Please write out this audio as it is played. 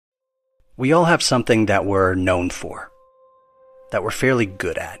We all have something that we're known for, that we're fairly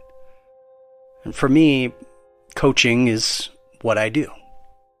good at. And for me, coaching is what I do.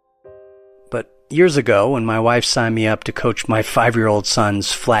 But years ago, when my wife signed me up to coach my 5-year-old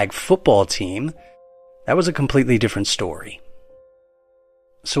son's flag football team, that was a completely different story.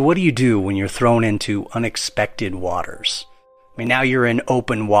 So what do you do when you're thrown into unexpected waters? I mean, now you're in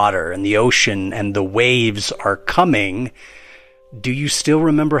open water and the ocean and the waves are coming. Do you still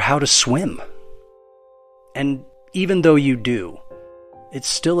remember how to swim? And even though you do, it's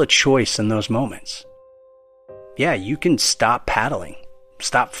still a choice in those moments. Yeah, you can stop paddling,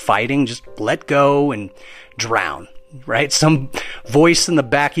 stop fighting, just let go and drown, right? Some voice in the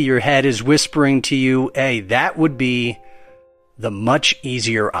back of your head is whispering to you, hey, that would be the much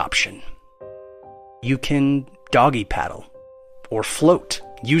easier option. You can doggy paddle or float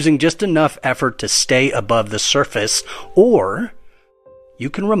using just enough effort to stay above the surface, or you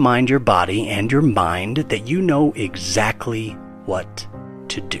can remind your body and your mind that you know exactly what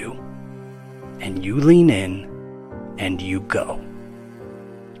to do. And you lean in and you go.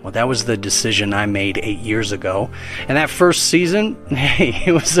 Well, that was the decision I made 8 years ago. And that first season, hey,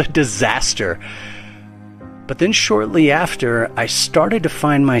 it was a disaster. But then shortly after, I started to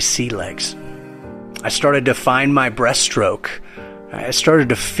find my sea legs. I started to find my breaststroke. I started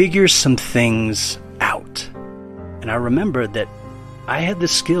to figure some things out. And I remembered that I had the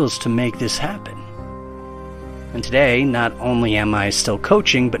skills to make this happen. And today, not only am I still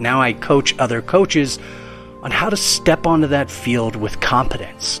coaching, but now I coach other coaches on how to step onto that field with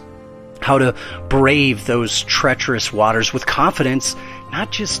confidence, how to brave those treacherous waters with confidence,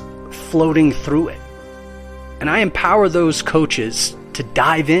 not just floating through it. And I empower those coaches to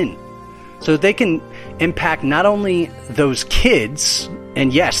dive in so they can impact not only those kids,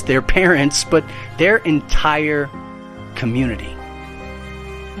 and yes, their parents, but their entire community.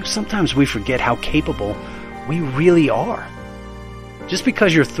 Sometimes we forget how capable we really are. Just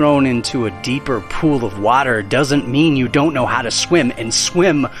because you're thrown into a deeper pool of water doesn't mean you don't know how to swim, and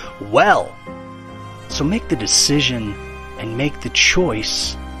swim well. So make the decision and make the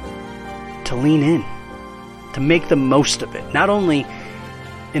choice to lean in, to make the most of it. Not only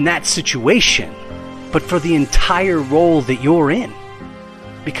in that situation, but for the entire role that you're in.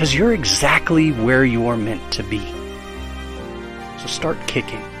 Because you're exactly where you're meant to be. So start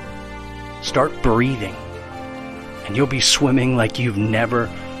kicking. Start breathing. And you'll be swimming like you've never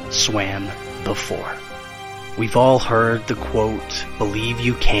swam before. We've all heard the quote, "Believe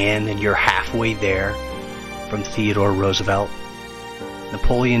you can and you're halfway there," from Theodore Roosevelt.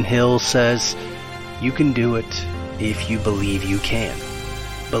 Napoleon Hill says, "You can do it if you believe you can."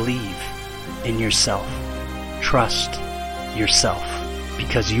 Believe in yourself. Trust yourself,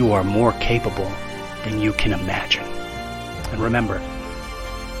 because you are more capable than you can imagine. And remember,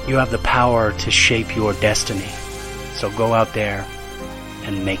 you have the power to shape your destiny. So go out there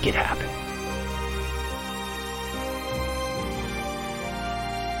and make it happen.